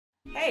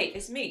Hey,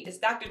 it's me, it's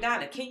Dr.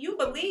 Donna. Can you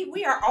believe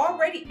we are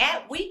already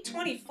at week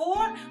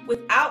 24?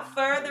 Without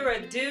further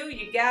ado,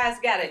 you guys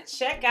gotta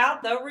check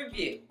out the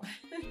review.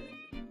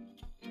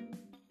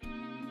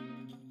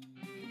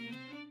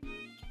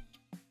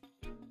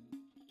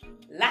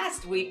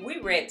 Last week, we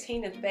read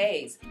Tina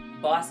Fey's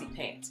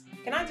Bossypants.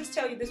 Can I just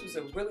tell you, this was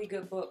a really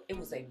good book. It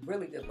was a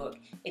really good book.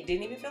 It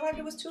didn't even feel like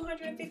it was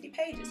 250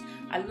 pages.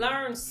 I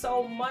learned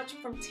so much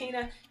from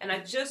Tina, and I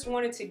just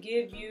wanted to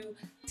give you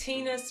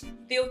Tina's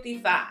Filthy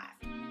Five.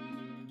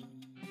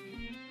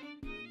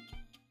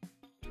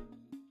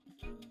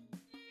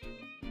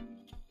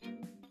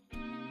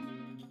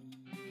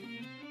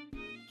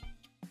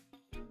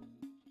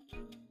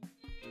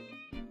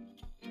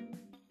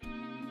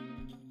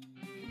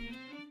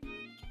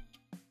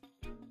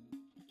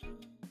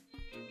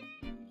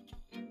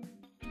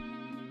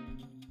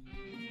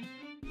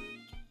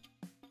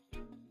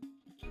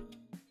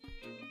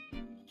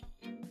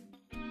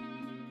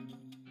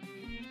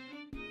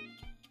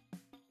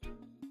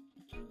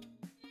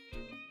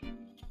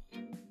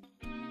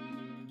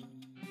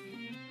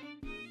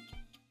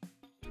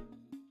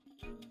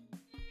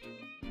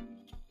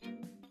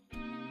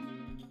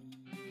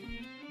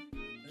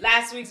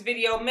 Last week's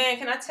video, man,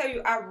 can I tell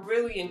you, I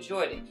really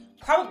enjoyed it.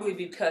 Probably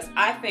because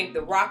I think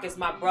The Rock is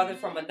my brother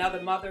from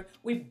another mother.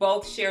 We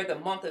both share the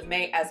month of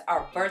May as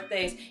our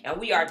birthdays, and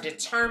we are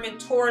determined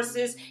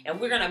Tauruses, and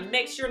we're going to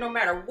make sure no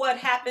matter what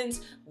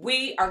happens,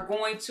 we are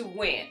going to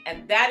win.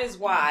 And that is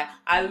why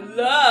I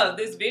love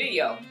this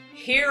video.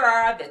 Here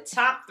are the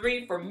top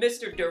 3 for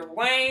Mr.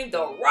 Dwayne,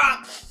 The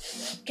Rock.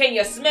 Can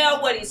you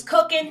smell what he's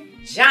cooking?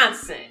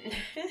 Johnnson.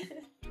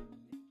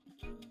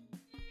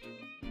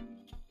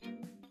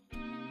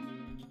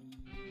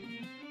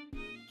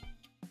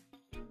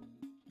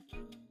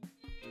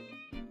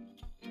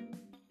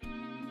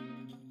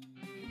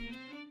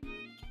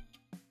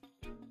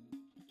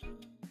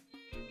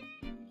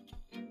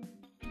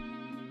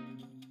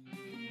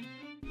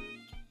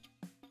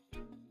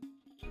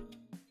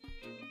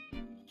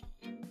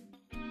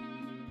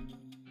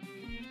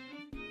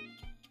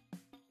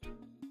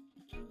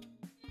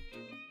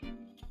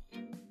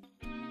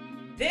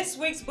 This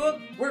week's book,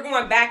 we're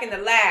going back in the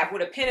lab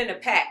with a pen and a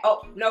pad.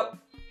 Oh, no,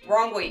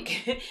 wrong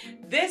week.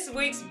 This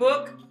week's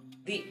book,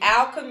 The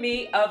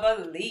Alchemy of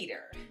a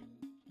Leader.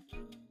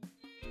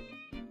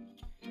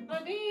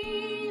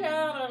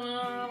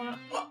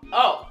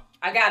 Oh,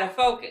 I gotta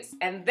focus.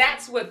 And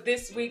that's what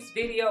this week's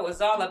video is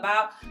all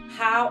about,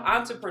 how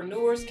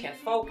entrepreneurs can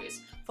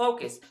focus.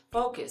 Focus,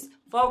 focus,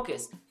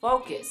 focus,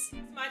 focus.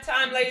 It's my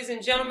time, ladies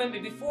and gentlemen,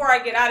 but before I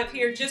get out of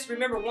here, just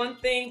remember one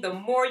thing: the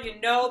more you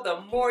know, the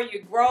more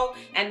you grow,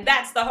 and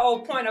that's the whole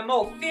point of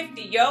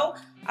Mo’50, yo.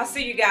 I'll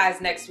see you guys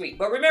next week.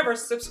 But remember,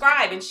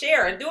 subscribe and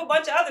share and do a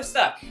bunch of other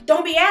stuff.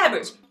 Don't be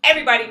average.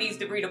 Everybody needs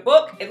to read a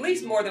book, at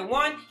least more than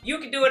one. You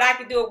can do it, I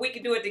can do it, we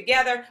can do it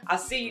together. I'll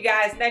see you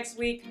guys next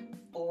week.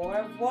 Au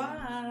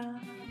revoir.